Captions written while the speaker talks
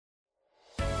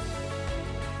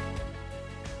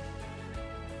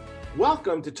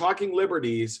Welcome to Talking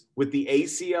Liberties with the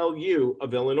ACLU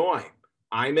of Illinois.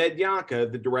 I'm Ed Yonka,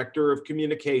 the Director of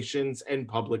Communications and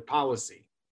Public Policy.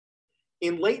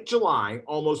 In late July,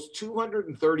 almost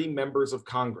 230 members of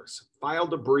Congress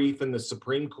filed a brief in the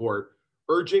Supreme Court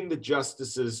urging the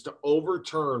justices to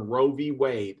overturn Roe v.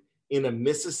 Wade in a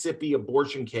Mississippi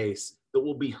abortion case that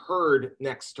will be heard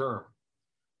next term.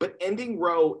 But ending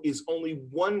Roe is only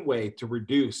one way to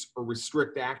reduce or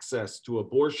restrict access to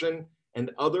abortion and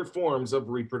other forms of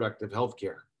reproductive health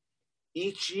care.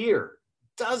 Each year,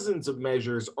 dozens of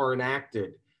measures are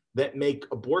enacted that make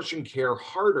abortion care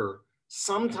harder,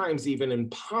 sometimes even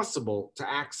impossible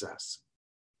to access.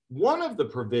 One of the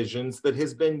provisions that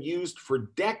has been used for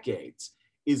decades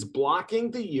is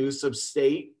blocking the use of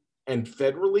state and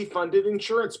federally funded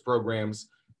insurance programs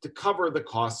to cover the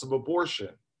costs of abortion.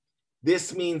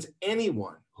 This means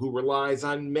anyone who relies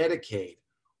on Medicaid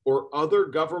or other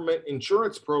government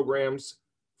insurance programs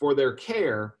for their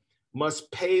care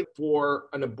must pay for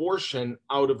an abortion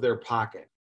out of their pocket.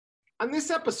 On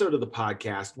this episode of the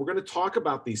podcast, we're going to talk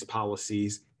about these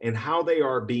policies and how they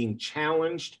are being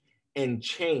challenged and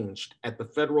changed at the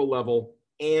federal level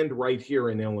and right here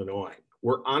in Illinois.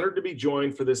 We're honored to be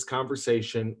joined for this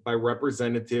conversation by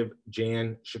Representative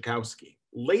Jan Schakowsky.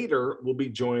 Later, we'll be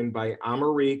joined by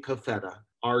Amerie Cafetta,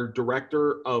 our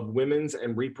Director of Women's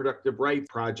and Reproductive Rights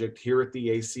Project here at the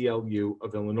ACLU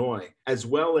of Illinois, as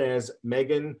well as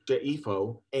Megan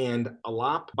Jaifo and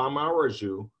Alap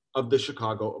Bamaraju of the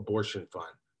Chicago Abortion Fund.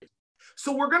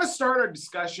 So we're going to start our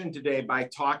discussion today by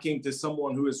talking to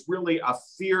someone who is really a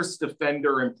fierce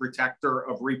defender and protector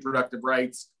of reproductive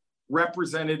rights,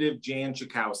 Representative Jan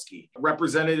Schakowsky.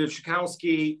 Representative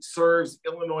Schakowsky serves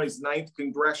Illinois' 9th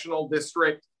Congressional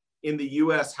District in the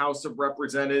U.S. House of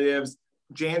Representatives.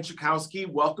 Jan Schakowsky,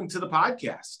 welcome to the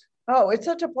podcast. Oh, it's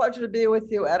such a pleasure to be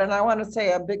with you, Ed. And I want to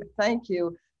say a big thank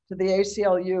you to the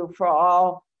ACLU for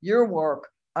all your work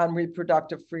on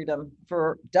reproductive freedom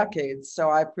for decades. So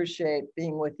I appreciate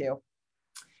being with you.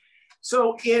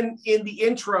 So in the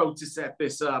intro to set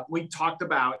this up, we talked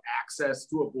about access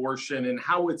to abortion and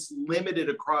how it's limited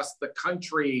across the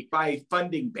country by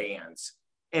funding bans.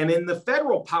 And in the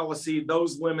federal policy,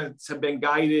 those limits have been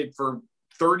guided for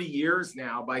 30 years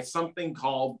now by something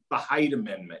called the Hyde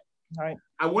Amendment. All right.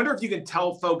 I wonder if you can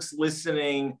tell folks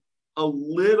listening a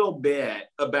little bit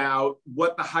about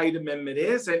what the Hyde Amendment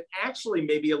is and actually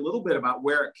maybe a little bit about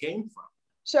where it came from.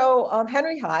 So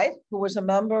Henry Hyde, who was a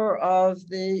member of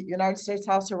the United States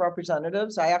House of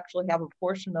Representatives, I actually have a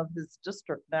portion of his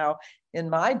district now in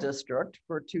my district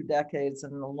for 2 decades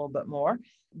and a little bit more,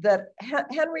 that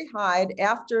Henry Hyde,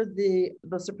 after the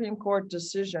Supreme Court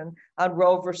decision on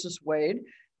Roe versus Wade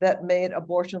that made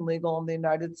abortion legal in the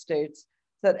United States,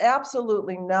 said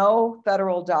absolutely no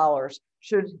federal dollars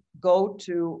should go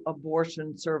to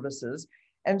abortion services.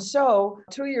 And so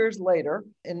 2 years later,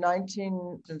 in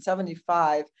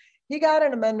 1975, he got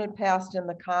an amendment passed in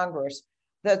the Congress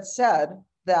that said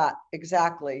that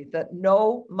exactly, that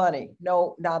no money,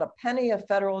 not a penny of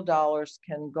federal dollars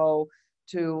can go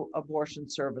to abortion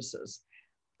services.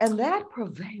 And that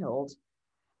prevailed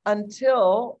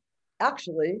until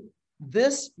actually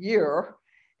this year,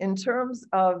 in terms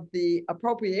of the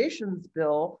appropriations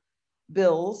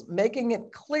bills, making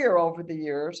it clear over the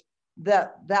years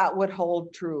that that would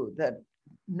hold true, that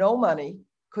no money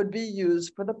could be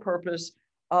used for the purpose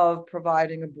of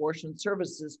providing abortion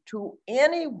services to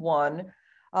anyone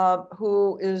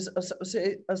who is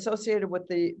associated with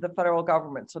the federal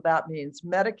government. So that means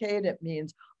Medicaid, it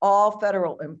means all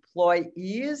federal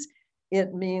employees,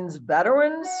 it means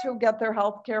veterans who get their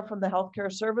health care from the healthcare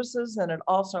services, and it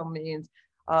also means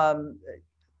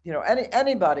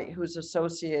anybody who's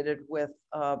associated with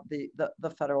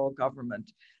the federal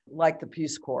government, like the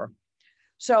Peace Corps.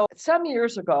 So some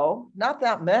years ago, not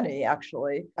that many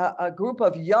actually, a group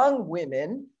of young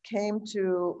women came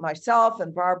to myself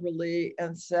and Barbara Lee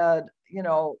and said,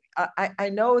 I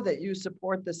know that you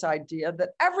support this idea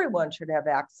that everyone should have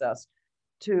access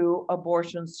to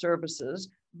abortion services,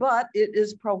 but it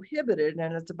is prohibited,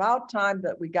 and it's about time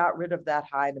that we got rid of that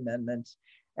Hyde Amendment.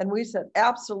 And we said,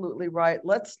 absolutely right,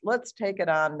 let's take it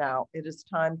on now. It is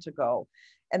time to go.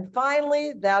 And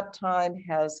finally, that time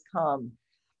has come.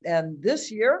 And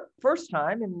this year, first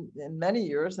time in many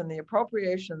years, in the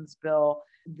appropriations bill,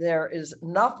 there is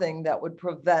nothing that would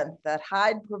prevent that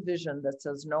Hyde provision that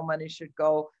says no money should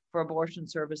go for abortion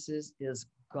services is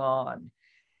gone.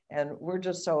 And we're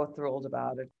just so thrilled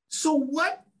about it. So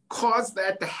what caused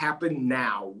that to happen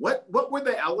now? What were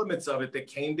the elements of it that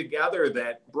came together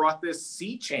that brought this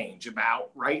sea change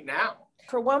about right now?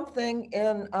 For one thing,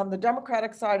 on the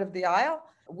Democratic side of the aisle,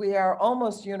 we are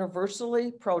almost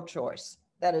universally pro-choice.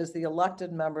 that is the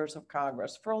elected members of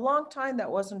Congress. For a long time,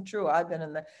 that wasn't true. I've been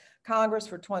in the Congress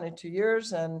for 22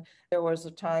 years, and there was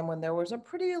a time when there was a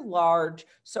pretty large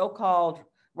so-called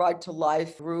right to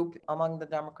life group among the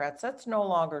Democrats. That's no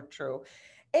longer true.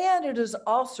 And it is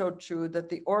also true that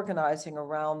the organizing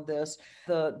around this,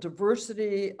 the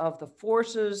diversity of the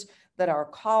forces that are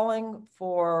calling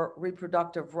for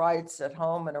reproductive rights at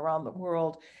home and around the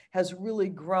world has really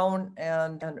grown,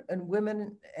 and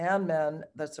women and men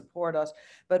that support us,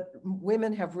 but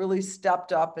women have really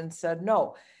stepped up and said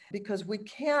no, because we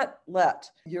can't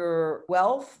let your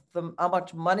wealth, how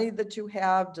much money that you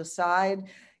have, decide.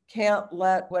 Can't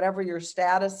let whatever your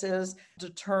status is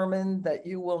determine that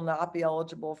you will not be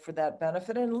eligible for that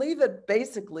benefit, and leave it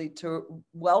basically to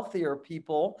wealthier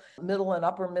people, middle and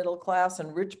upper middle class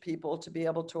and rich people, to be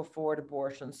able to afford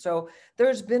abortion. So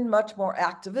there's been much more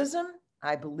activism.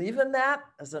 I believe in that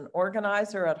as an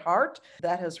organizer at heart.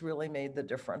 That has really made the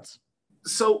difference.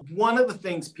 So one of the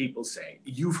things people say,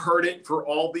 you've heard it for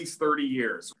all these 30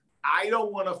 years, I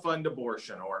don't want to fund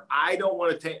abortion, or I don't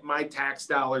want to take my tax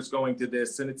dollars going to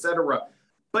this, and et cetera.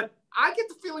 But I get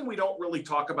the feeling we don't really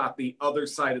talk about the other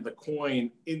side of the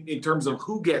coin in terms of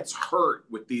who gets hurt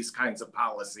with these kinds of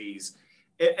policies.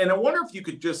 And I wonder if you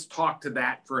could just talk to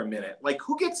that for a minute. Like,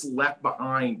 who gets left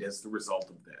behind as the result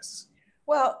of this?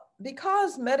 Well,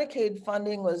 because Medicaid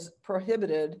funding was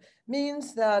prohibited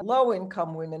means that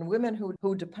low-income women, women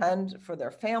who depend for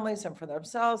their families and for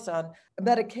themselves on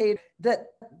Medicaid, that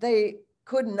they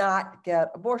could not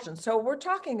get abortions. So we're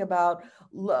talking about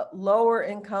lower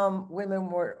income women.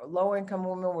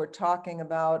 We're talking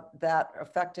about that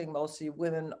affecting mostly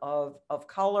women of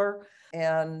color,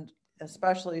 and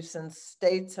especially since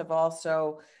states have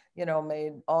also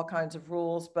made all kinds of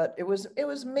rules, but it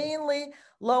was mainly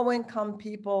low-income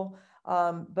people,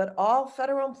 but all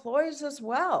federal employees as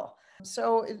well.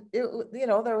 So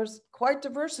there was quite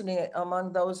diversity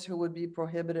among those who would be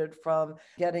prohibited from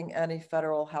getting any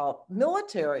federal help.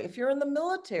 Military, if you're in the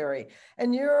military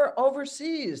and you're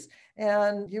overseas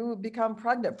and you become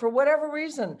pregnant for whatever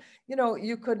reason,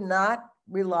 you could not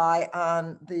rely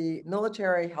on the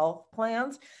military health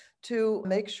plans to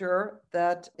make sure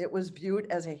that it was viewed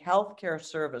as a healthcare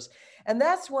service. And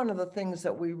that's one of the things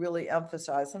that we really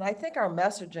emphasize. And I think our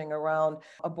messaging around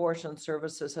abortion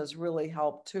services has really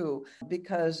helped too,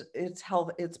 because it's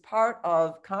part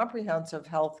of comprehensive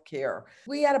health care.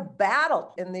 We had a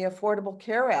battle in the Affordable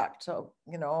Care Act, so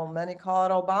many call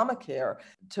it Obamacare,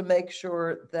 to make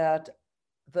sure that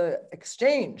the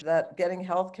exchange, that getting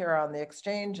healthcare on the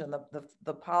exchange and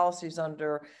the policies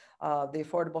under the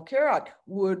Affordable Care Act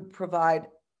would provide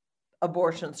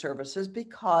abortion services,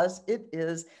 because it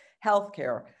is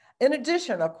healthcare. In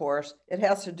addition, of course, it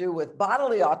has to do with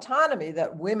bodily autonomy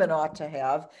that women ought to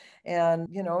have, and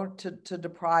to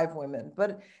deprive women.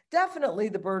 But definitely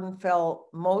the burden fell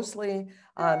mostly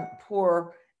on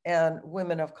poor and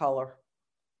women of color.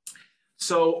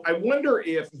 So I wonder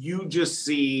if you just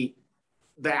see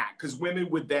that, because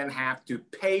women would then have to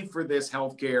pay for this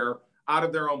healthcare out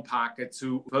of their own pockets,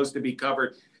 who are supposed to be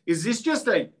covered. Is this just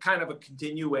a kind of a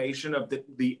continuation of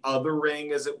the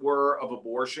othering, as it were, of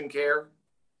abortion care?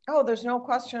 Oh, there's no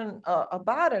question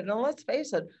about it. And let's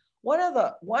face it, one of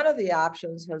the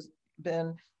options has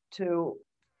been to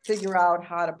figure out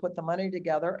how to put the money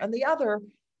together, and the other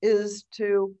is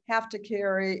to have to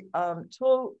carry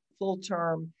to full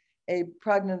term a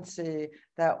pregnancy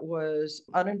that was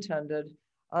unintended,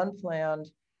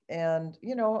 unplanned, and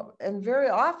very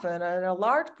often, and a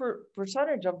large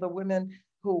percentage of the women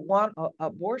who want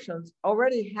abortions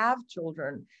already have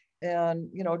children, and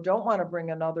don't want to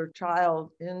bring another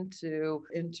child into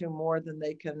more than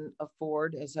they can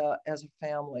afford as a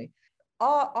family.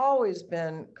 Always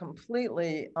been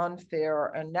completely unfair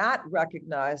and not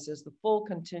recognized as the full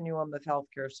continuum of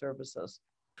healthcare services.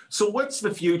 So what's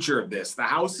the future of this? The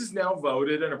House has now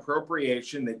voted an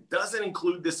appropriation that doesn't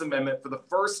include this amendment for the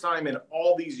first time in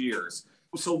all these years.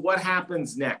 So what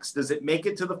happens next? Does it make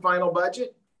it to the final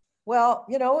budget? Well,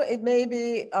 it may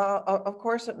be, of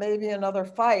course, it may be another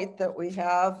fight that we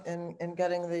have in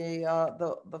getting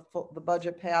the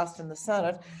budget passed in the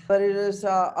Senate, but it is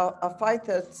a fight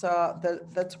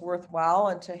that's worthwhile,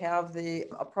 and to have the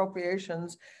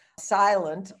appropriations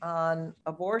silent on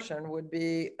abortion would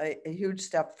be a huge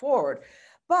step forward.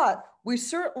 But we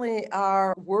certainly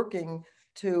are working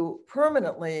to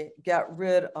permanently get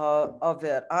rid of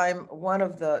it. I'm one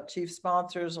of the chief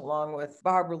sponsors, along with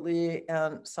Barbara Lee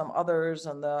and some others,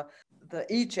 and the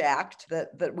EACH Act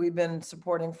that we've been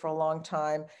supporting for a long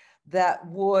time, that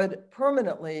would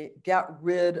permanently get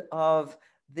rid of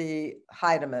the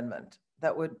Hyde Amendment.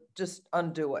 that would just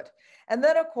undo it. And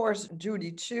then, of course,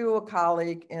 Judy Chu, a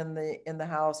colleague in the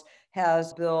House,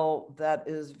 has a bill that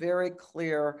is very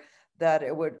clear that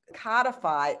it would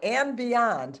codify and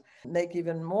beyond, make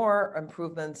even more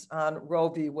improvements on Roe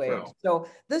v. Wade. Wow. So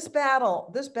this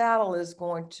battle is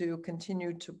going to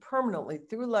continue to permanently,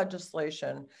 through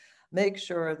legislation, make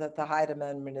sure that the Hyde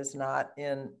Amendment is not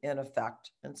in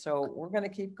effect. And so we're going to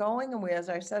keep going. And we, as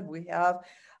I said, we have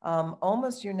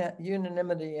almost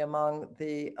unanimity among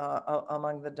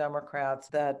the Democrats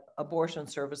that abortion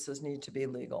services need to be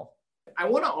legal. I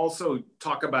want to also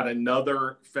talk about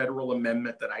another federal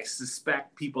amendment that I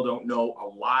suspect people don't know a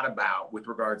lot about with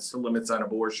regards to limits on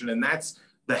abortion, and that's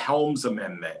the Helms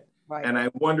Amendment. Right. And I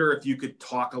wonder if you could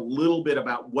talk a little bit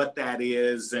about what that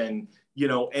is and, you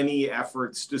know, any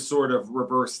efforts to sort of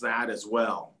reverse that as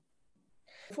well.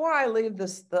 Before I leave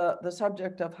the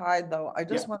subject of Hyde, though, I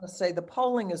just want to say the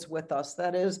polling is with us.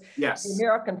 That is, yes, the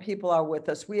American people are with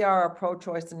us. We are a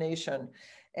pro-choice nation,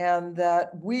 and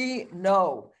that we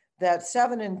know that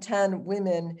 7 in 10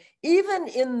 women, even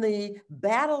in the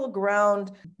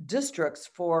battleground districts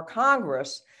for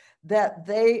Congress, that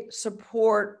they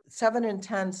support, 7 in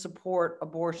 10 support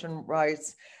abortion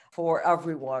rights for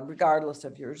everyone, regardless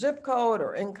of your zip code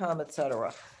or income, et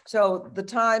cetera. So the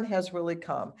time has really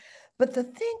come. But the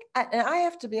thing, and I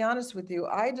have to be honest with you,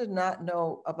 I did not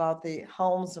know about the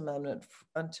Helms Amendment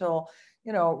until,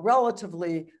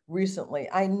 relatively recently.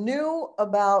 I knew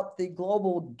about the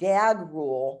global gag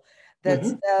rule that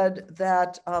said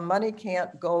that money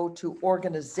can't go to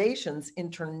organizations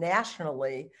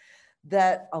internationally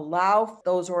that allow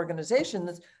those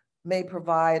organizations may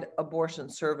provide abortion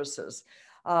services,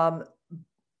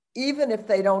 even if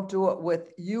they don't do it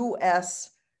with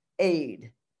U.S.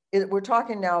 aid. We're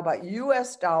talking now about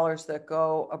U.S. dollars that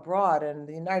go abroad, and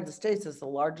the United States is the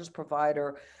largest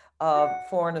provider of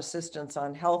foreign assistance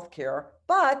on healthcare,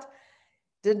 but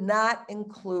did not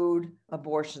include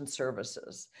abortion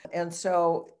services. And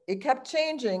so it kept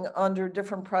changing under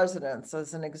different presidents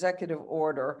as an executive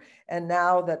order. And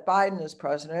now that Biden is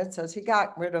president, it says he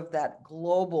got rid of that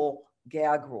global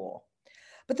gag rule.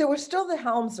 But there was still the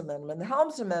Helms Amendment. The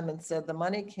Helms Amendment said the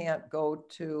money can't go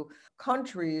to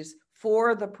countries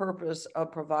for the purpose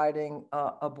of providing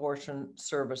abortion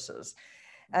services.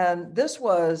 And this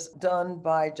was done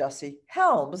by Jesse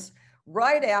Helms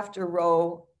right after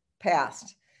Roe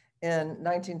passed in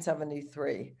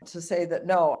 1973 to say that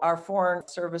no, our foreign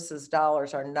services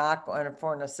dollars are not, and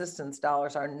foreign assistance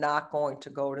dollars are not going to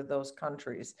go to those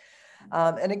countries.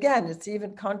 And again, it's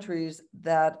even countries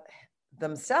that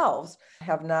themselves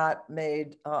have not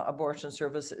made abortion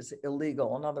services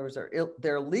illegal. In other words,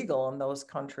 they're legal in those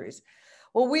countries.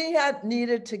 Well, we had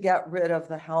needed to get rid of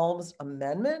the Helms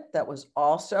Amendment that was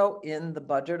also in the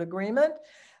budget agreement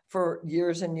for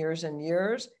years and years and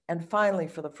years. And finally,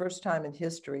 for the first time in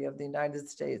history of the United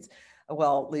States,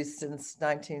 well, at least since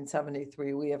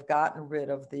 1973, we have gotten rid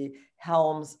of the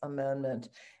Helms Amendment.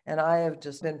 And I have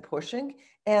just been pushing.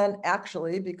 And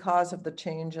actually, because of the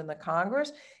change in the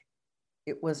Congress,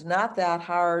 it was not that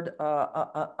hard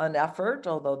an effort,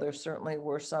 although there certainly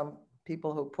were some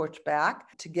people who pushed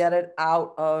back to get it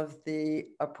out of the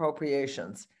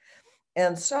appropriations.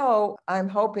 And so I'm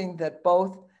hoping that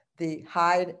both the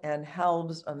Hyde and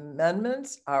Helms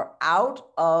amendments are out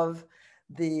of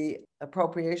the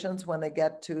appropriations when they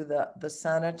get to the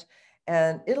Senate.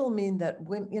 And it'll mean that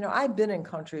women, I've been in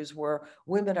countries where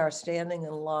women are standing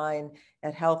in line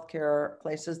at healthcare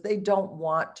places. They don't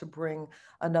want to bring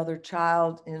another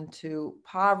child into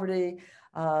poverty,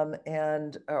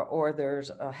 or there's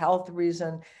a health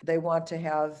reason. They want to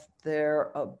have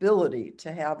their ability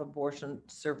to have abortion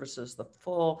services, the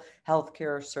full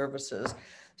healthcare services.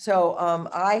 So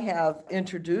I have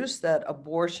introduced that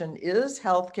abortion is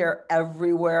healthcare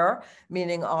everywhere,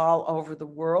 meaning all over the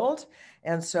world.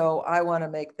 And so I want to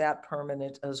make that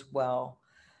permanent as well.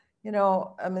 We're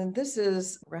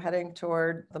heading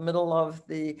toward the middle of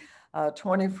the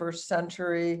 21st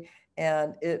century,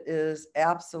 and it is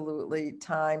absolutely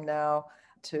time now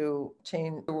to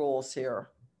change the rules here.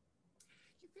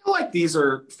 I feel like these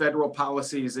are federal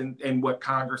policies, and what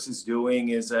Congress is doing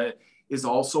is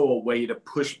also a way to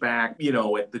push back,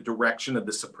 at the direction of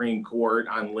the Supreme Court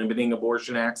on limiting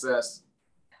abortion access?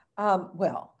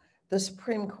 Well, the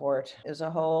Supreme Court is a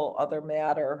whole other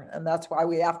matter, and that's why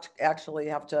we have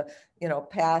to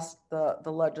pass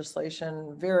the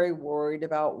legislation. Very worried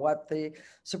about what the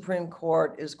Supreme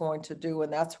Court is going to do,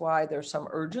 and that's why there's some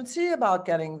urgency about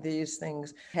getting these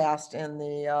things passed in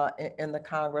the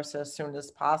Congress as soon as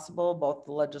possible, both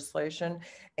the legislation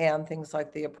and things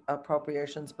like the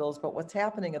appropriations bills. But what's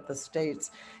happening at the states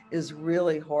is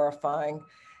really horrifying.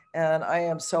 And I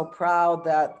am so proud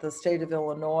that the state of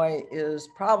Illinois is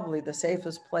probably the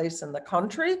safest place in the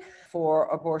country for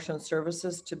abortion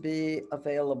services to be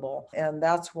available. And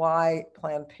that's why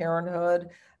Planned Parenthood,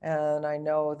 and I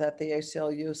know that the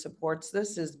ACLU supports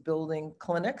this, is building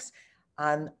clinics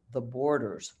on the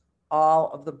borders, all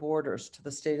of the borders to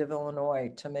the state of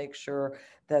Illinois, to make sure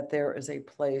that there is a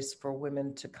place for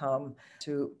women to come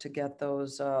to get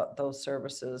those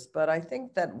services. But I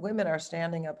think that women are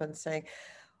standing up and saying,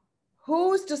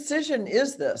 whose decision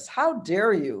is this? How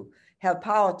dare you have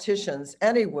politicians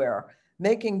anywhere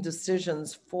making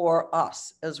decisions for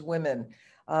us as women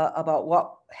about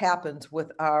what happens with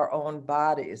our own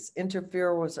bodies,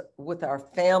 interfere with our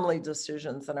family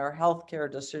decisions and our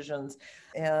healthcare decisions.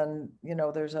 And, you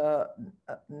know, there's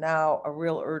now a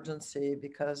real urgency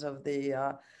because of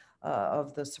the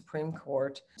Supreme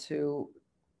Court to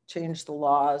change the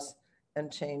laws and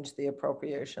change the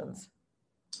appropriations.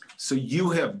 So you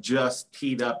have just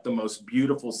teed up the most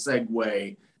beautiful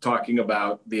segue talking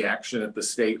about the action at the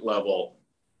state level.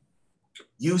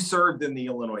 You served in the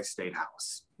Illinois State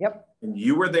House. Yep. And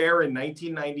you were there in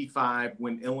 1995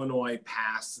 when Illinois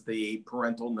passed the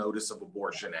Parental Notice of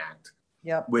Abortion Act.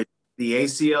 Yep. Which the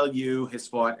ACLU has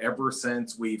fought ever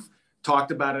since. We've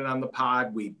talked about it on the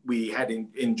pod. We had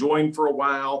enjoined for a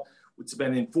while. It's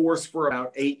been enforced for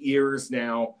about 8 years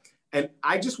now. And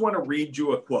I just want to read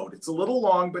you a quote. It's a little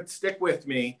long, but stick with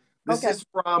me. This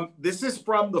is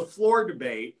from the floor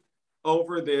debate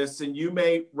over this, and you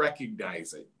may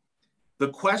recognize it. The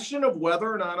question of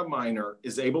whether or not a minor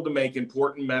is able to make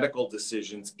important medical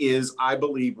decisions is, I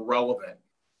believe, relevant,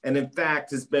 and in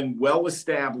fact has been well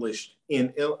established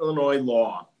in Illinois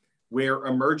law, where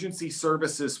emergency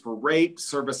services for rape,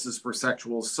 services for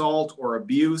sexual assault or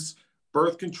abuse,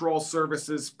 birth control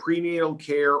services, prenatal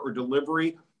care or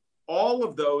delivery, all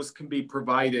of those can be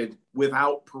provided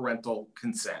without parental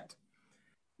consent.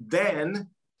 Then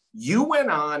you went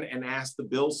on and asked the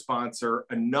bill sponsor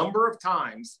a number of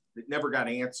times that never got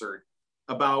answered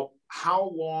about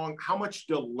how much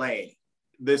delay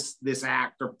this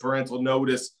act of parental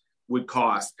notice would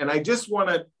cost. And I just want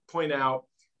to point out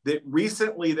that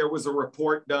recently there was a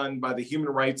report done by the Human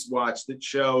Rights Watch that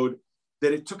showed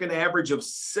that it took an average of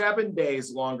 7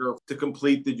 days longer to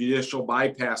complete the judicial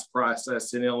bypass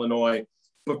process in Illinois.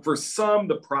 But for some,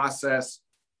 the process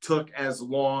took as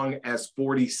long as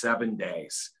 47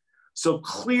 days. So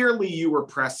clearly you were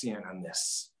prescient on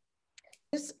this.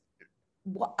 This,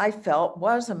 what I felt,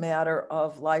 was a matter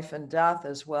of life and death,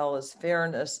 as well as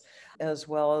fairness, as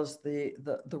well as the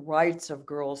rights of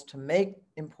girls to make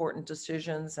important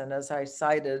decisions. And as I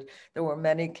cited, there were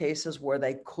many cases where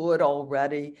they could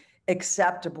already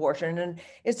accept abortion. And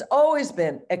it's always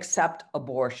been accept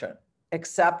abortion.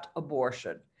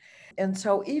 And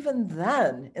so even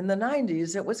then, in the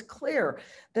 90s, it was clear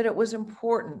that it was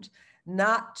important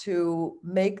not to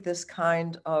make this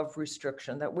kind of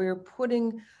restriction, that we're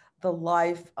putting the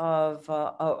life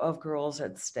of girls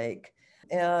at stake.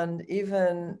 And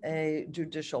even a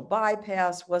judicial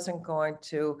bypass wasn't going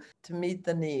to meet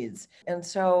the needs. And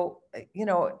so, you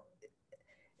know,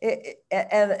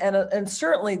 and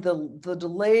certainly the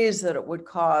delays that it would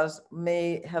cause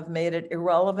may have made it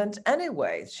irrelevant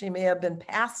anyway. She may have been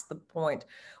past the point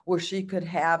where she could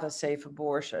have a safe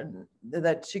abortion,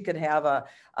 that she could have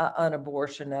an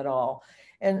abortion at all.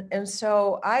 And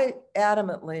so I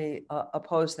adamantly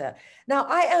oppose that. Now,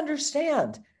 I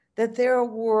understand that there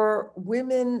were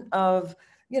women of,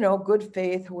 you know, good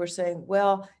faith who were saying,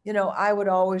 well, you know, I would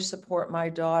always support my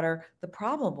daughter. The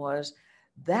problem was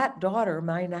that daughter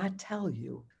might not tell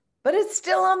you, but it's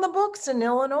still on the books in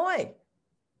Illinois.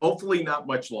 Hopefully not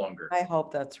much longer. I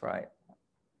hope that's right.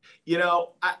 You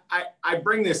know, I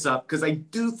bring this up because I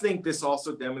do think this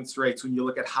also demonstrates, when you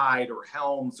look at Hyde or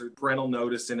Helms or parental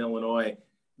notice in Illinois,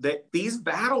 that these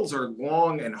battles are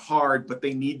long and hard, but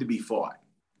they need to be fought.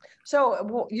 So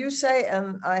well, you say,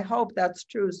 and I hope that's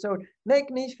true. So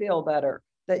make me feel better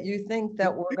that you think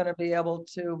that we're going to be able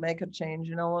to make a change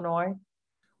in Illinois.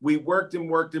 We worked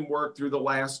through the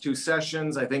last two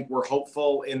sessions. I think we're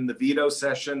hopeful in the veto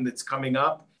session that's coming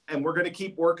up. And we're going to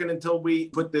keep working until we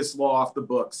put this law off the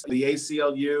books. The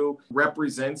ACLU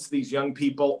represents these young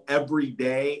people every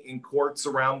day in courts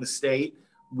around the state.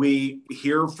 We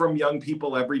hear from young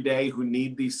people every day who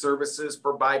need these services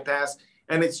for bypass.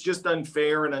 And it's just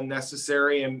unfair and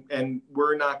unnecessary. And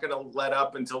we're not going to let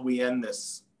up until we end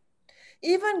this.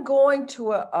 Even going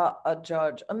to a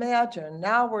judge, imagine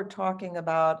now we're talking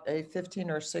about a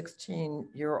 15 or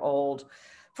 16-year-old.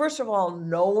 First of all,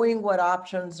 knowing what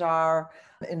options are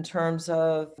in terms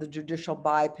of the judicial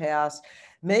bypass,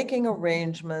 making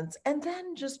arrangements, and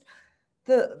then just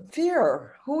the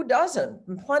fear, who doesn't?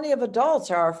 And plenty of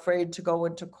adults are afraid to go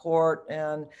into court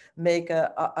and make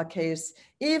a case,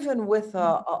 even with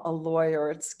a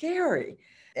lawyer. It's scary.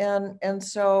 And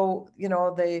so,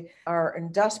 they are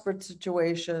in desperate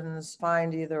situations,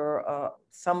 find either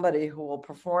somebody who will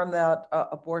perform that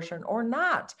abortion or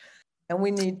not. And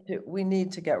we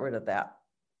need to get rid of that.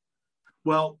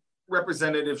 Well,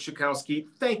 Representative Schakowsky,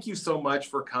 thank you so much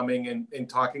for coming and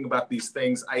talking about these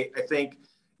things. I think,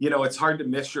 it's hard to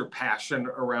miss your passion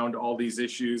around all these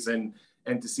issues and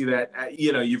to see that,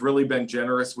 you've really been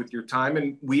generous with your time,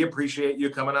 and we appreciate you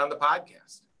coming on the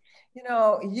podcast.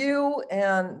 You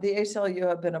and the ACLU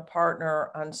have been a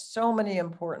partner on so many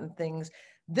important things.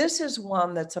 This is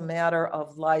one that's a matter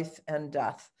of life and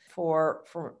death for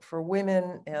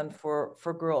women and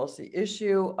for girls. The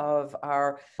issue of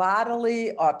our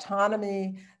bodily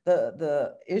autonomy,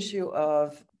 the issue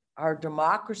of our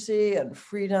democracy and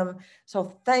freedom. So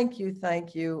thank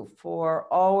you for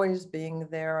always being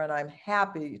there. And I'm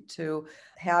happy to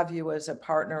have you as a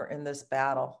partner in this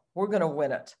battle. We're going to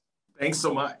win it. Thanks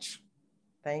so much.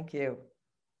 Thank you.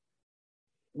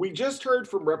 We just heard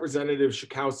from Representative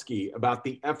Schakowsky about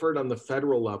the effort on the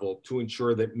federal level to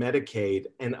ensure that Medicaid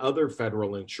and other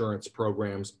federal insurance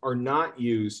programs are not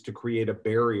used to create a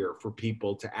barrier for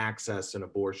people to access an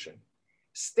abortion.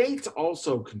 States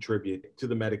also contribute to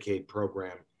the Medicaid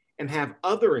program and have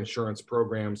other insurance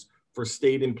programs for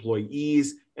state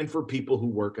employees and for people who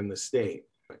work in the state.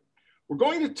 We're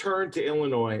going to turn to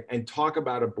Illinois and talk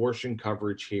about abortion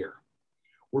coverage here.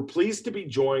 We're pleased to be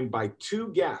joined by two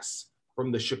guests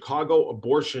from the Chicago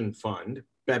Abortion Fund,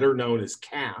 better known as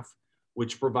CAF,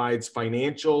 which provides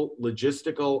financial,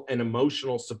 logistical, and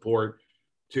emotional support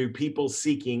to people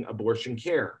seeking abortion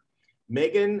care.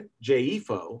 Megan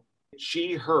Jaifo,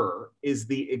 she, her, is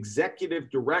the executive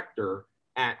director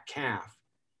at CAF,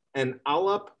 and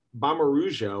Alap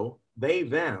Bamarujo, they,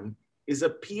 them, is a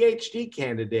PhD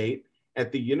candidate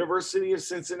at the University of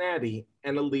Cincinnati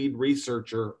and a lead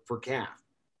researcher for CAF.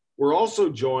 We're also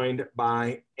joined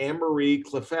by Anne-Marie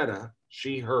Cliffetta,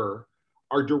 she, her,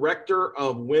 our Director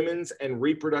of Women's and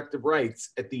Reproductive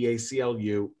Rights at the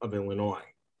ACLU of Illinois.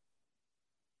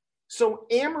 So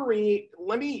Anne-Marie,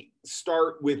 let me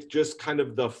start with just kind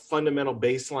of the fundamental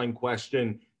baseline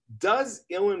question. Does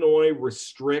Illinois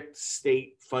restrict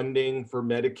state funding for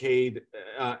Medicaid,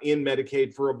 in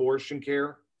Medicaid for abortion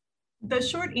care? The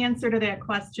short answer to that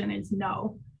question is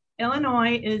no.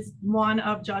 Illinois is one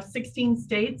of just 16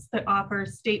 states that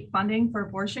offers state funding for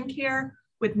abortion care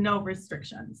with no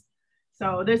restrictions.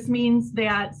 So this means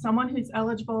that someone who's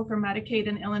eligible for Medicaid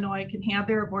in Illinois can have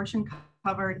their abortion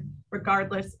covered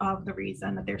regardless of the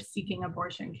reason that they're seeking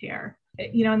abortion care.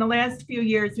 In the last few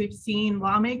years, we've seen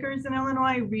lawmakers in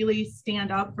Illinois really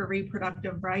stand up for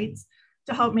reproductive rights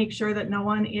to help make sure that no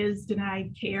one is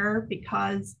denied care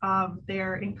because of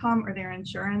their income or their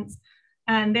insurance.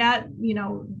 And that,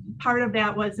 part of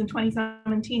that was in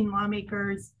 2017,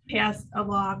 lawmakers passed a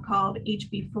law called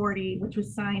HB 40, which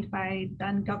was signed by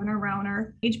then Governor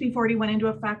Rauner. HB 40 went into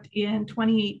effect in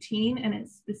 2018, and it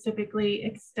specifically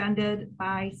extended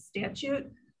by statute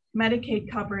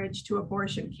Medicaid coverage to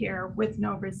abortion care with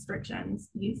no restrictions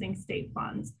using state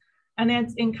funds. And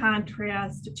that's in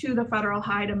contrast to the federal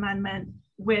Hyde Amendment,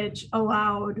 which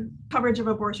allowed coverage of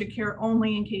abortion care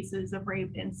only in cases of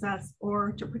rape, incest,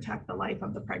 or to protect the life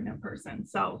of the pregnant person.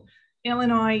 So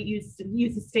Illinois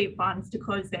uses state funds to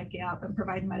close that gap and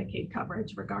provide Medicaid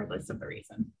coverage regardless of the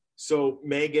reason. So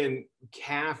Megan,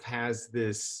 CAF has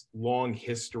this long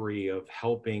history of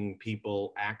helping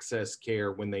people access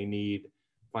care when they need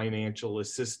financial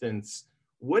assistance.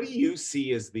 What do you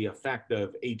see as the effect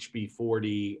of HB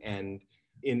 40 and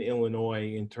in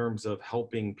Illinois in terms of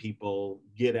helping people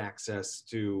get access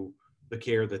to the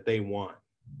care that they want?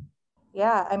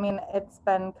 Yeah, it's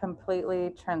been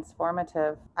completely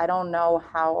transformative. I don't know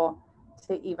how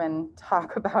to even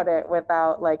talk about it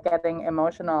without getting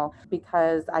emotional,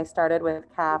 because I started with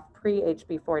CAF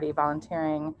pre-HB 40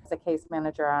 volunteering as a case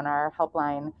manager on our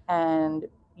helpline. And,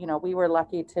 we were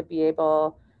lucky to be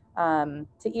able to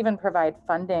even provide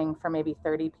funding for maybe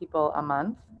 30 people a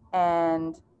month.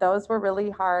 And those were really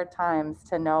hard times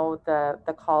to know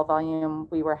the call volume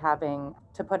we were having.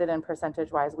 To put it in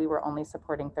percentage wise, we were only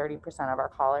supporting 30% of our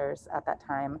callers at that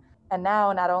time. And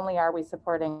now not only are we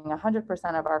supporting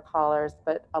 100% of our callers,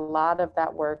 but a lot of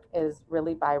that work is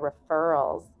really by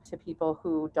referrals to people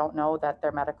who don't know that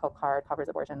their medical card covers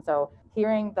abortion. So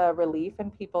hearing the relief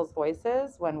in people's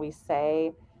voices when we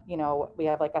say, we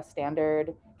have a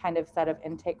standard kind of set of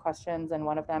intake questions, and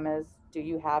one of them is, do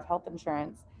you have health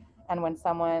insurance? And when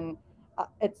someone,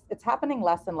 it's happening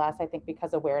less and less, I think,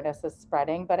 because awareness is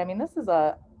spreading. But this is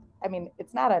a I mean,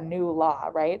 it's not a new law,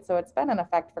 right? So it's been in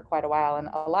effect for quite a while, and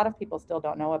a lot of people still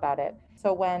don't know about it.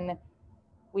 So when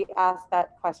we ask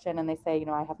that question and they say, you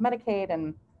know, I have Medicaid,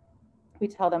 and we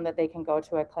tell them that they can go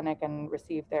to a clinic and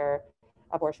receive their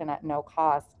abortion at no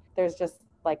cost, there's just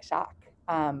like shock.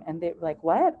 And they're like,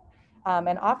 what?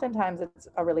 And oftentimes it's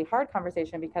a really hard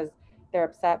conversation because they're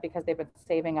upset because they've been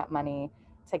saving up money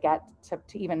to get to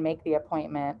even make the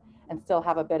appointment and still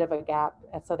have a bit of a gap.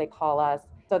 And so they call us.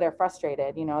 So they're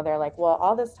frustrated, you know, they're like, well,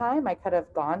 all this time I could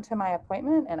have gone to my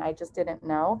appointment and I just didn't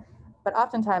know. But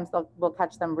oftentimes we'll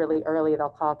catch them really early. They'll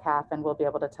call CAF and we'll be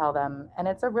able to tell them. And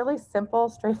it's a really simple,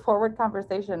 straightforward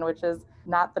conversation, which is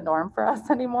not the norm for us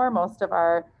anymore. Most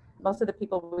of the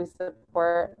people we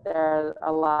support, there are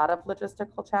a lot of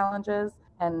logistical challenges.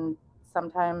 And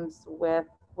sometimes with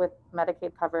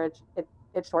Medicaid coverage, it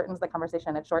shortens the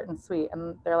conversation. It's short and sweet.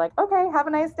 And they're like, okay, have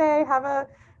a nice day.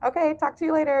 Okay, talk to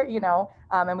you later, you know,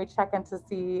 and we check in to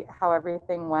see how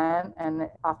everything went. And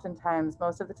oftentimes,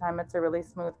 most of the time, it's a really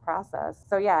smooth process.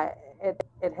 So yeah,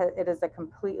 it is a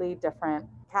completely different,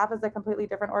 CAF is a completely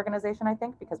different organization, I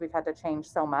think, because we've had to change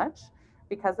so much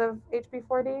because of HB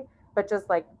 40. But just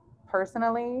like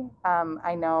personally,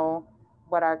 I know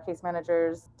what our case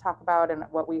managers talk about and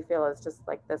what we feel is just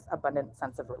like this abundant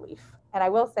sense of relief. And I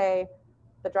will say,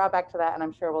 the drawback to that, and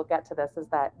I'm sure we'll get to this, is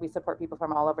that we support people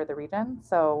from all over the region.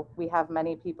 So we have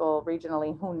many people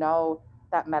regionally who know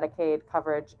that Medicaid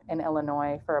coverage in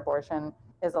Illinois for abortion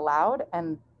is allowed,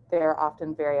 and they're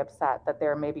often very upset that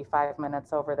they're maybe 5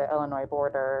 minutes over the Illinois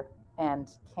border and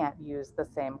can't use the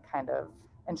same kind of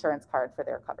insurance card for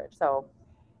their coverage. So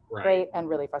great and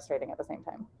really frustrating at the same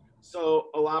time. So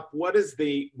Alap, what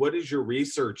does your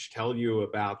research tell you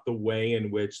about the way in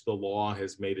which the law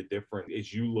has made a difference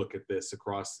as you look at this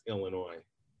across Illinois?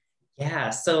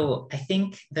 Yeah, so I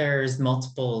think there's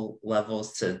multiple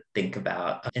levels to think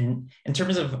about. In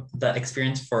terms of the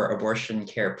experience for abortion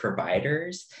care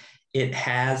providers, it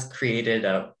has created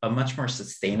a much more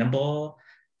sustainable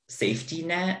safety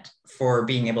net for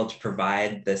being able to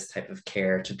provide this type of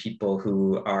care to people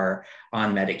who are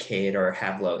on Medicaid or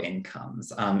have low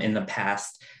incomes. In the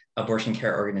past, abortion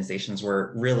care organizations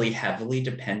were really heavily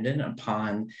dependent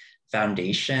upon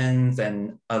foundations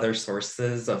and other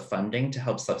sources of funding to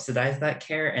help subsidize that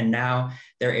care. And now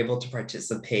they're able to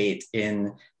participate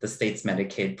in the state's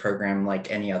Medicaid program like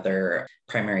any other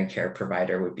primary care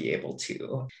provider would be able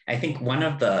to. I think one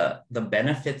of the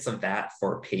benefits of that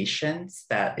for patients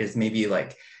that is maybe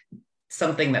like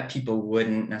something that people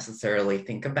wouldn't necessarily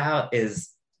think about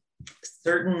is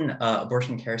certain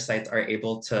abortion care sites are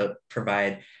able to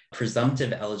provide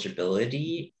presumptive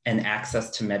eligibility and access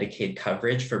to Medicaid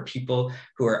coverage for people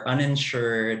who are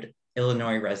uninsured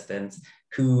Illinois residents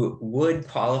who would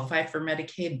qualify for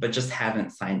Medicaid, but just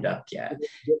haven't signed up yet.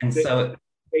 And so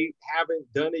they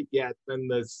haven't done it yet, then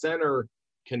the center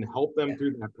can help them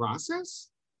through that process?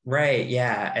 Right,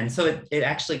 yeah. And so it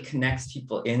actually connects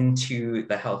people into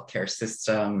the healthcare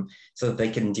system so that they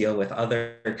can deal with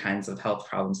other kinds of health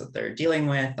problems that they're dealing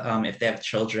with. If they have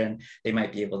children, they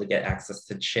might be able to get access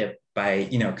to CHIP by,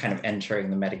 kind of entering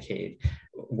the Medicaid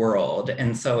world.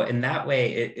 And so in that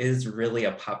way, it is really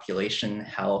a population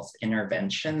health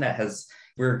intervention that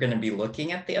we're going to be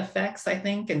looking at the effects, I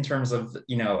think, in terms of,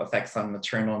 effects on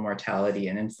maternal mortality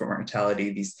and infant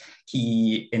mortality, these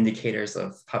key indicators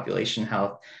of population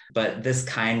health. But this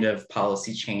kind of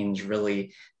policy change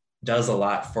really does a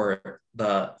lot for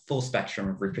the full spectrum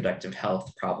of reproductive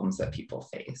health problems that people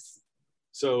face.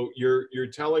 So you're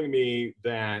telling me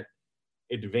that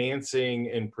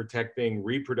advancing and protecting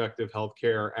reproductive health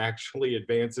care actually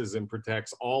advances and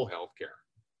protects all health care.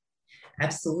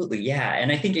 Absolutely, yeah.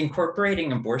 And I think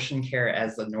incorporating abortion care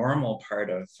as a normal part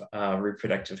of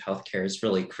reproductive health care is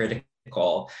really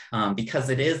critical because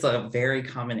it is a very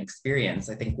common experience.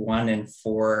 I think 1 in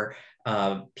 4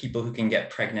 people who can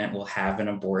get pregnant will have an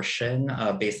abortion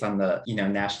based on the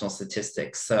national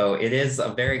statistics. So it is a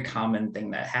very common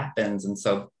thing that happens. And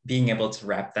so being able to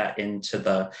wrap that into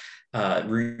the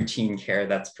routine care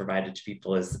that's provided to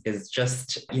people is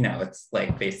just, it's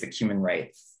like basic human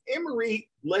rights. Anne-Marie,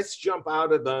 let's jump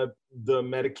out of the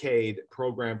Medicaid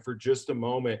program for just a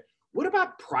moment. What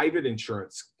about private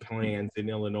insurance plans in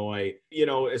Illinois?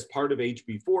 As part of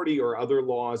HB 40 or other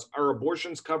laws, are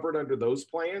abortions covered under those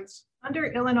plans?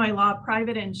 Under Illinois law,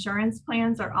 private insurance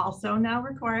plans are also now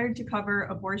required to cover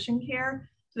abortion care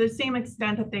to the same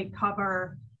extent that they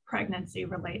cover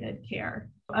pregnancy-related care.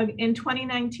 In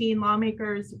 2019,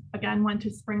 lawmakers again went to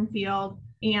Springfield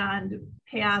and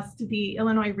passed the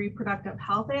Illinois Reproductive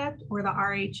Health Act, or the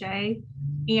RHA.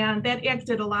 And that act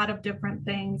did a lot of different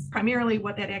things. Primarily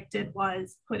what that act did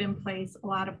was put in place a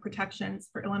lot of protections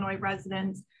for Illinois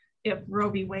residents if Roe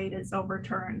v. Wade is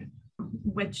overturned,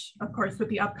 which of course with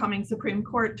the upcoming Supreme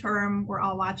Court term we're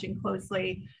all watching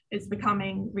closely is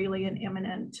becoming really an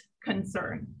imminent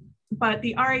concern. But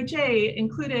the RHA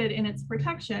included in its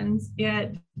protections,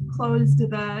 it closed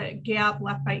the gap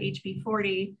left by HB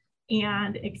 40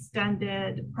 and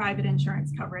extended private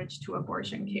insurance coverage to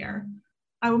abortion care.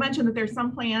 I will mention that there's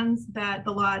some plans that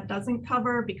the law doesn't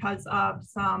cover because of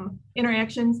some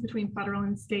interactions between federal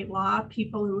and state law.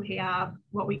 People who have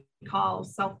what we call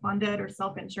self-funded or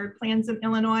self-insured plans in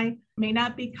Illinois may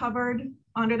not be covered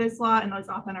under this law, and those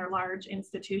often are large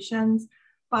institutions.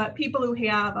 But people who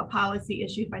have a policy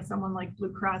issued by someone like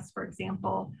Blue Cross, for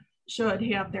example, should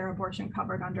have their abortion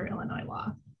covered under Illinois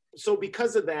law. So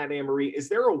because of that, Anne-Marie, is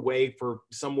there a way for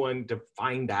someone to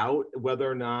find out whether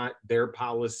or not their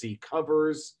policy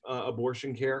covers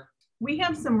abortion care? We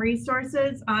have some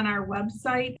resources on our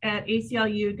website at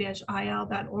aclu-il.org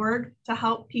to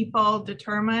help people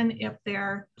determine if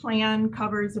their plan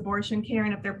covers abortion care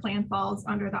and if their plan falls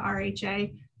under the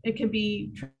RHA. It can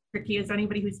be tricky, as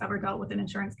anybody who's ever dealt with an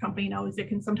insurance company knows. It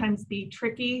can sometimes be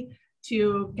tricky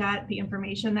to get the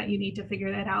information that you need to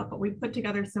figure that out, but we've put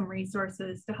together some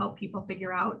resources to help people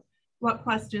figure out what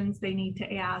questions they need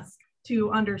to ask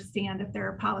to understand if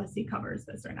their policy covers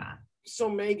this or not. So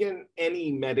Megan,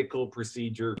 any medical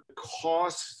procedure,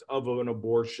 cost of an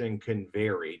abortion can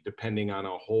vary depending on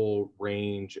a whole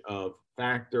range of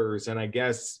factors. And I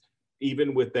guess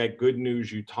even with that good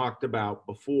news you talked about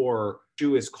before,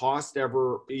 is cost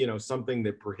ever, something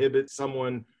that prohibits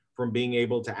someone from being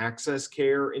able to access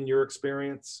care in your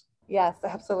experience? Yes,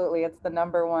 absolutely. It's the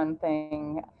number one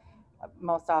thing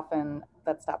most often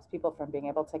that stops people from being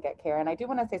able to get care. And I do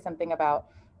want to say something about,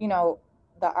 the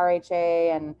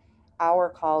RHA and our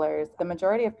callers. The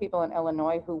majority of people in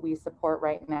Illinois who we support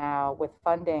right now with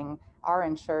funding are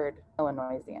insured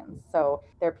Illinoisians. So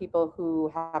they're people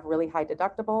who have really high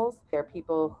deductibles. They're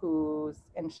people whose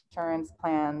insurance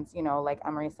plans, like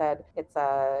Emery said, it's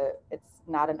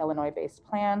not an Illinois-based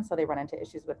plan, so they run into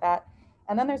issues with that.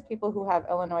 And then there's people who have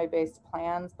Illinois-based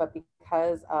plans, but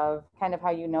because of kind of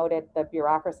how you noted, the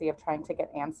bureaucracy of trying to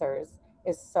get answers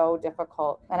is so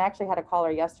difficult. And I actually had a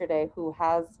caller yesterday who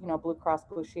has, Blue Cross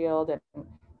Blue Shield and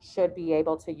should be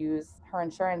able to use her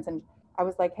insurance. And I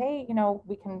was like, hey,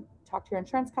 we can talk to your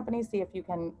insurance company, see if you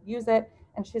can use it.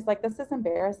 And she's like, this is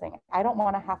embarrassing. I don't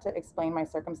want to have to explain my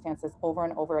circumstances over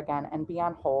and over again and be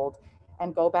on hold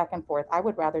and go back and forth. I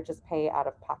would rather just pay out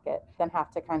of pocket than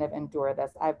have to kind of endure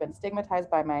this. I've been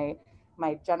stigmatized by my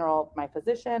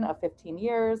physician of 15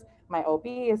 years. My OB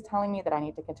is telling me that I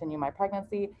need to continue my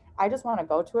pregnancy. I just want to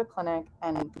go to a clinic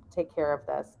and take care of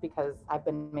this because I've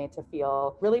been made to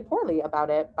feel really poorly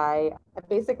about it by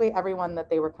basically everyone that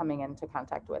they were coming into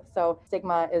contact with. So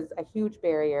stigma is a huge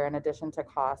barrier in addition to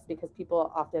cost, because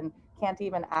people often can't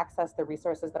even access the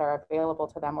resources that are available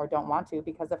to them or don't want to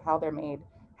because of how they're made,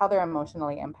 how they're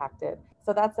emotionally impacted.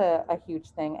 So that's a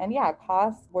huge thing. And yeah,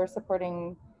 costs, we're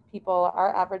supporting people.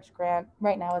 Our average grant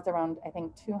right now is around, I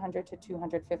think, $200 to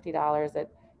 $250. It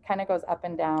kind of goes up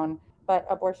and down, but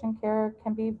abortion care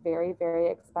can be very, very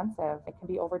expensive. It can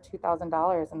be over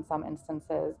 $2,000 in some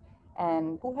instances.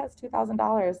 And who has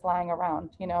 $2,000 lying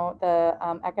around?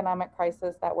 The economic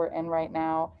crisis that we're in right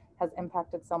now has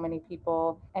impacted so many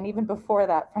people. And even before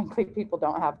that, frankly, people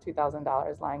don't have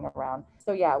 $2,000 lying around.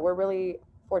 So yeah, we're really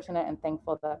fortunate and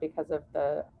thankful that because of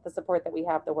the support that we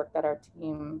have, the work that our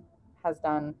team has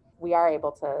done, we are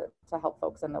able to help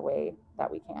folks in the way that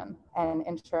we can. And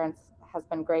insurance has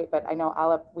been great, but I know,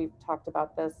 Alep, we've talked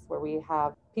about this, where we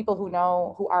have people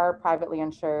who are privately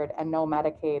insured and know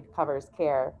Medicaid covers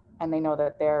care, and they know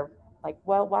that they're like,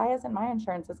 well, why isn't my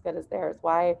insurance as good as theirs?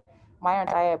 Why aren't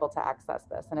I able to access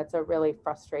this? And it's a really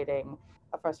frustrating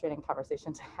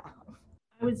conversation to have.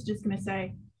 I was just going to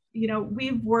say,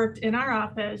 we've worked in our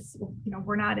office,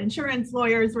 we're not insurance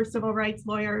lawyers, we're civil rights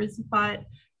lawyers, but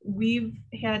we've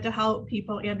had to help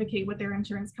people advocate with their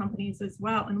insurance companies as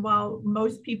well. And while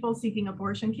most people seeking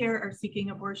abortion care are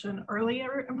seeking abortion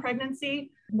earlier in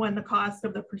pregnancy, when the cost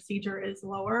of the procedure is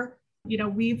lower,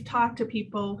 we've talked to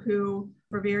people who,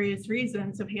 for various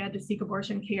reasons, have had to seek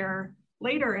abortion care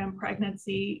later in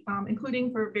pregnancy,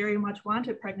 including for very much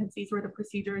wanted pregnancies where the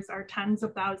procedures are tens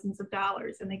of thousands of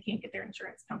dollars and they can't get their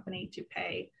insurance company to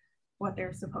pay what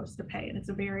they're supposed to pay. And it's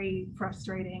a very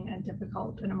frustrating and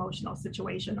difficult and emotional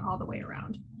situation all the way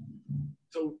around.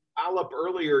 So Alep,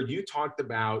 earlier you talked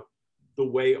about the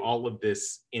way all of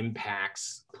this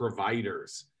impacts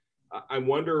providers. I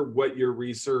wonder what your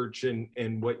research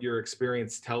and what your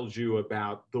experience tells you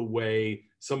about the way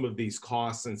some of these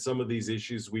costs and some of these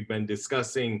issues we've been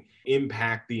discussing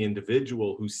impact the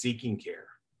individual who's seeking care.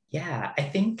 Yeah, I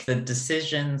think the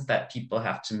decisions that people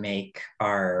have to make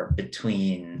are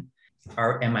between,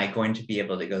 am I going to be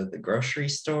able to go to the grocery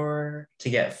store to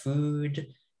get food,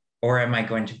 or am I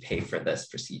going to pay for this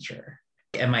procedure?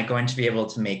 Am I going to be able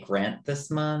to make rent this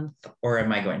month, or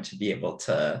am I going to be able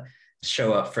to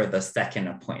show up for the second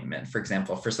appointment? For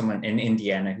example, for someone in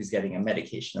Indiana who's getting a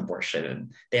medication abortion,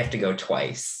 they have to go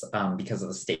twice because of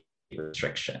the state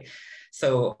restriction.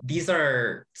 So these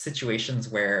are situations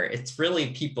where it's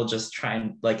really people just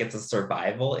trying, like it's a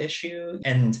survival issue,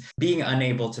 and being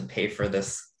unable to pay for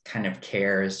this kind of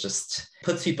care is just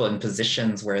puts people in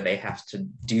positions where they have to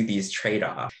do these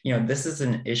trade-offs. This is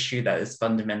an issue that is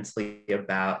fundamentally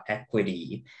about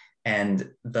equity and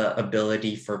the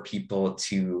ability for people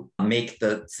to make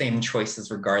the same choices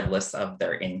regardless of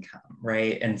their income,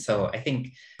 right? And so I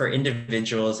think for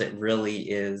individuals, it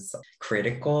really is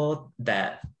critical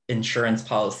that insurance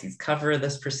policies cover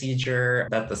this procedure,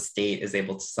 that the state is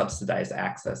able to subsidize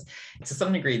access. To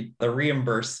some degree, the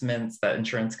reimbursements that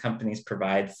insurance companies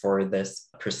provide for this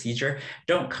procedure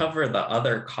don't cover the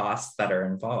other costs that are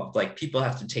involved. Like people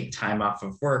have to take time off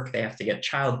of work, they have to get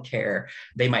childcare,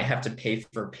 they might have to pay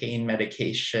for pain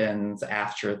medications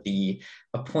after the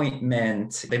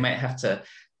appointment, they might have to,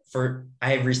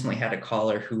 I recently had a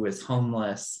caller who was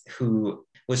homeless, who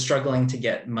was struggling to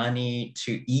get money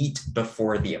to eat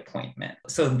before the appointment.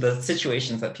 So the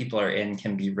situations that people are in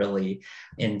can be really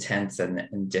intense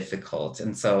and difficult.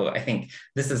 And so I think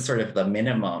this is sort of the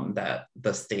minimum that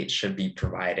the state should be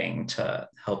providing to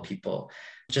help people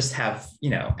just have,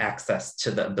 access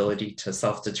to the ability to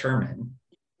self-determine.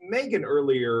 Megan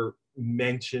earlier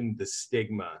mentioned the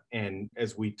stigma. And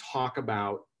as we talk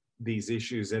about these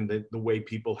issues and the way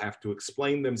people have to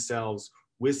explain themselves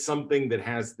with something that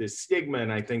has this stigma,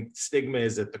 and I think stigma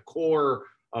is at the core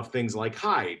of things like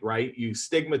Hyde, right? You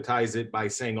stigmatize it by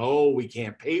saying, oh, we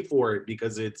can't pay for it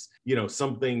because it's,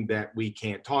 something that we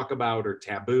can't talk about or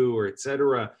taboo or et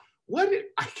cetera.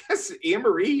 I guess,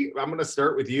 Anne-Marie, I'm gonna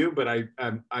start with you, but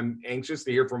I'm anxious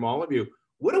to hear from all of you.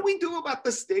 What do we do about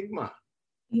the stigma?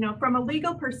 From a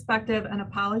legal perspective and a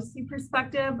policy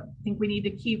perspective, I think we need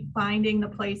to keep finding the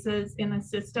places in the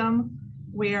system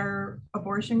where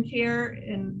abortion care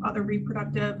and other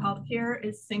reproductive health care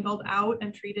is singled out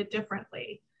and treated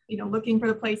differently. Looking for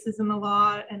the places in the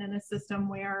law and in a system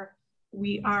where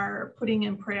we are putting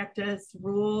in practice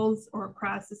rules or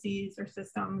processes or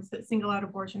systems that single out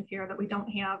abortion care that we don't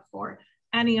have for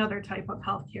any other type of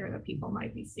health care that people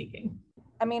might be seeking.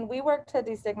 I mean, we work to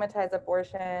destigmatize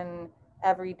abortion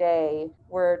every day.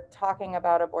 We're talking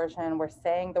about abortion, we're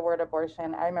saying the word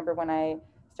abortion. I remember when I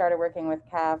started working with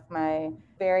CAF, my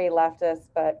very leftist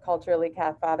but culturally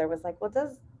CAF father was like, well,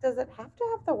 does it have to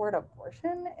have the word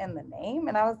abortion in the name?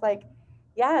 And I was like,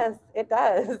 yes, it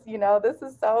does. This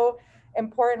is so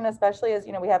important, especially as,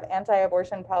 we have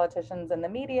anti-abortion politicians in the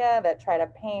media that try to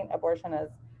paint abortion as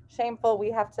shameful.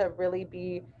 We have to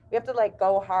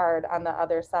go hard on the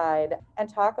other side and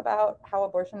talk about how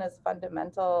abortion is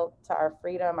fundamental to our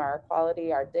freedom, our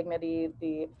equality, our dignity,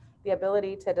 the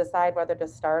ability to decide whether to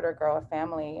start or grow a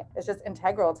family is just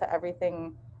integral to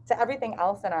everything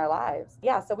else in our lives.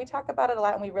 Yeah, so we talk about it a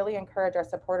lot, and we really encourage our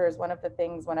supporters. One of the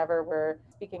things whenever we're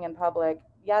speaking in public,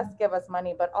 yes, give us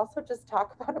money, but also just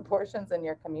talk about abortions in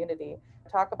your community.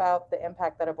 Talk about the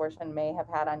impact that abortion may have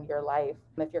had on your life,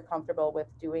 if you're comfortable with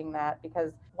doing that,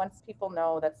 because once people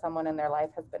know that someone in their life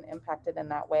has been impacted in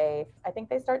that way, I think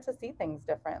they start to see things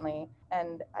differently.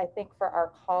 And I think for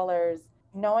our callers,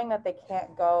 knowing that they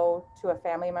can't go to a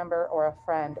family member or a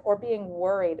friend, or being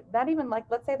worried, not even like,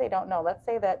 let's say they don't know, let's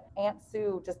say that Aunt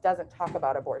Sue just doesn't talk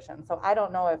about abortion, so I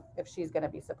don't know if she's going to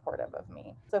be supportive of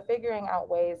me. So figuring out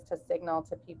ways to signal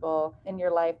to people in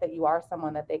your life that you are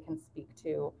someone that they can speak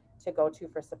to go to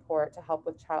for support, to help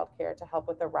with childcare, to help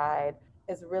with a ride,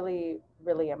 is really,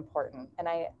 really important. And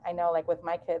I know, like with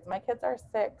my kids are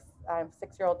 6, I have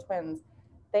 6-year-old twins,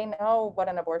 they know what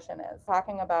an abortion is.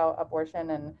 Talking about abortion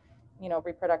and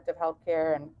reproductive health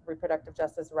care and reproductive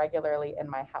justice regularly in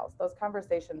my house. Those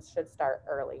conversations should start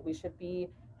early. We should be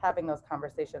having those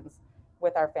conversations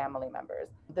with our family members.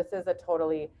 This is a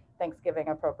totally Thanksgiving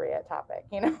appropriate topic,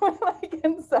 like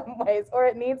in some ways, or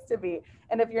it needs to be.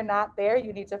 And if you're not there,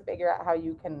 you need to figure out how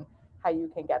you can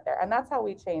get there. And that's how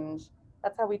we change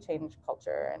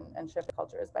culture and shift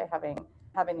cultures, by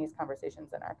having these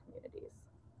conversations in our communities.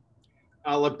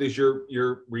 Aleph, does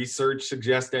your research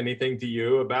suggest anything to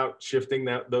you about shifting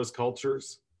those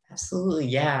cultures? Absolutely,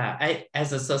 yeah.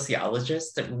 As a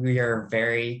sociologist, we are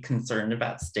very concerned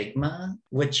about stigma,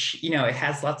 which, it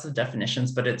has lots of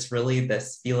definitions, but it's really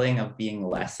this feeling of being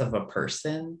less of a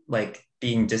person, like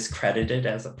being discredited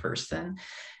as a person.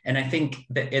 And I think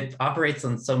that it operates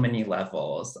on so many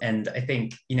levels. And I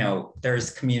think,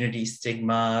 there's community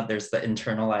stigma, there's the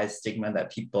internalized stigma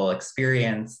that people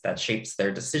experience that shapes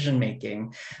their decision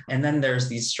making. And then there's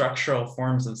these structural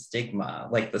forms of stigma,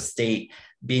 like the state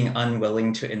being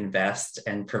unwilling to invest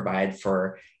and provide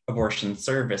for abortion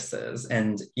services.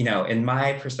 And, in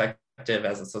my perspective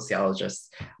as a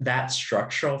sociologist, that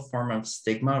structural form of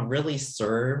stigma really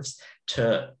serves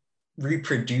to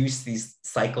reproduce these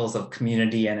cycles of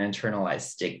community and internalized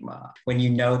stigma. When you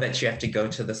know that you have to go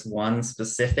to this one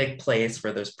specific place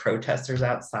where there's protesters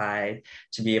outside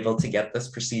to be able to get this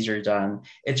procedure done,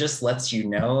 it just lets you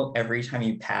know every time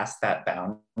you pass that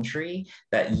boundary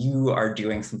that you are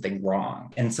doing something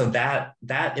wrong. And so that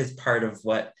is part of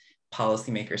what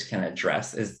policymakers can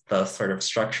address, is the sort of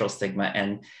structural stigma,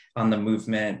 and on the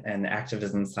movement and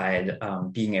activism side,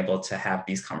 being able to have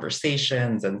these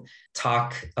conversations and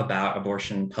talk about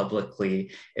abortion publicly,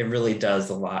 it really does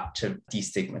a lot to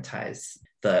destigmatize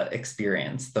the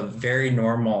experience, the very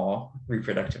normal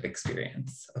reproductive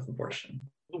experience of abortion.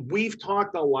 We've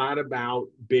talked a lot about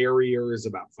barriers,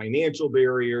 about financial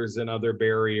barriers and other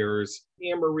barriers.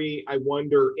 Anne-Marie, I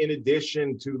wonder, in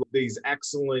addition to these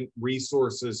excellent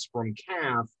resources from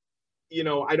CAF,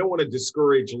 I don't want to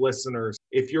discourage listeners.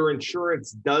 If your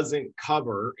insurance doesn't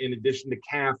cover, in addition to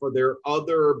CAF, are there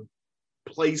other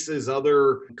places,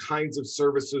 other kinds of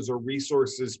services or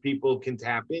resources people can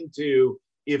tap into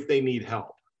if they need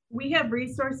help? We have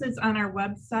resources on our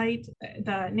website.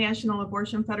 The National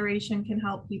Abortion Federation can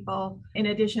help people. In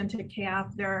addition to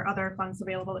CAF, there are other funds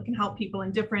available that can help people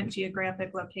in different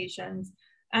geographic locations.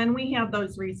 And we have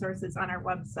those resources on our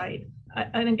website.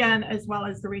 And again, as well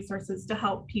as the resources to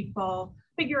help people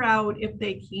figure out if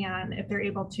they're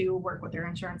able to work with their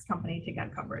insurance company to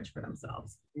get coverage for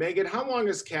themselves. Megan, how long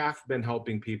has CAF been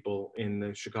helping people in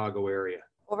the Chicago area?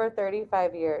 Over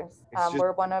 35 years.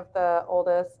 We're one of the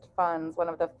oldest funds, one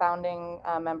of the founding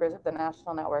members of the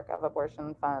National Network of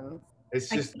Abortion Funds. It's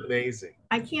just amazing.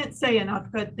 I can't say enough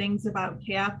good things about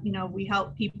CAF. We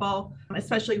help people,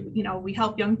 especially, we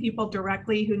help young people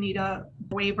directly who need a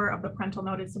waiver of the parental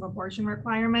notice of abortion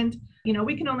requirement.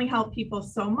 We can only help people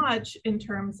so much in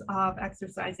terms of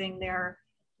exercising their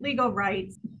legal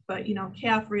rights, but,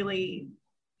 CAF really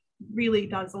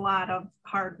does a lot of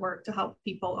hard work to help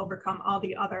people overcome all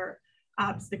the other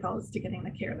obstacles to getting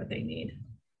the care that they need.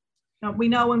 Now, we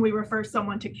know when we refer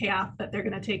someone to CAF that they're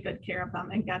going to take good care of them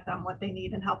and get them what they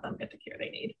need and help them get the care they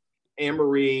need.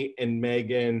 Anne-Marie and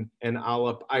Megan and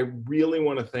Alap, I really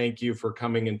want to thank you for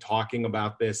coming and talking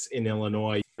about this in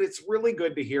Illinois. It's really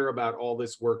good to hear about all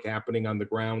this work happening on the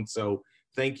ground. So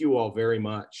thank you all very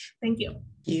much. Thank you.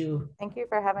 Thank you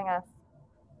for having us.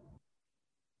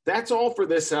 That's all for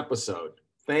this episode.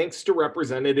 Thanks to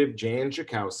Representative Jan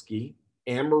Schakowsky,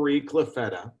 Anne-Marie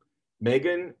Clufetta,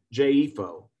 Megan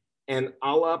Jaifo, and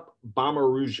Alap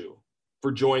Bomaruju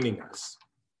for joining us.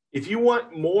 If you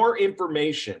want more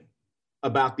information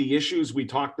about the issues we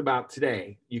talked about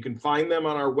today, you can find them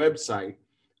on our website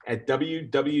at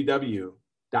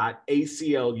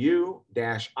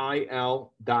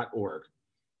www.aclu-il.org.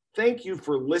 Thank you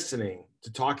for listening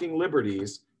to Talking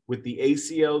Liberties with the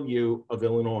ACLU of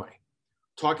Illinois.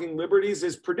 Talking Liberties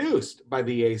is produced by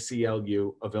the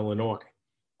ACLU of Illinois.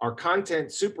 Our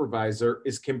content supervisor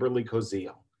is Kimberly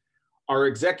Koziel. Our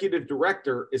executive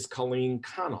director is Colleen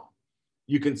Connell.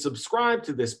 You can subscribe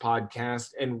to this podcast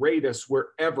and rate us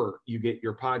wherever you get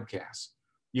your podcasts.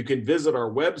 You can visit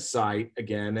our website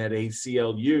again at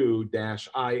aclu-il.org,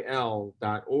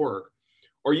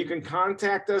 or you can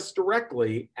contact us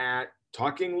directly at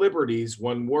Talking Liberties,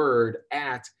 one word,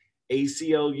 at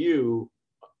aclu-il.org.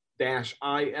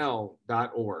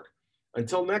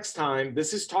 Until next time,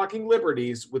 this is Talking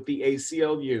Liberties with the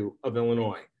ACLU of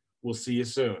Illinois. We'll see you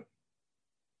soon.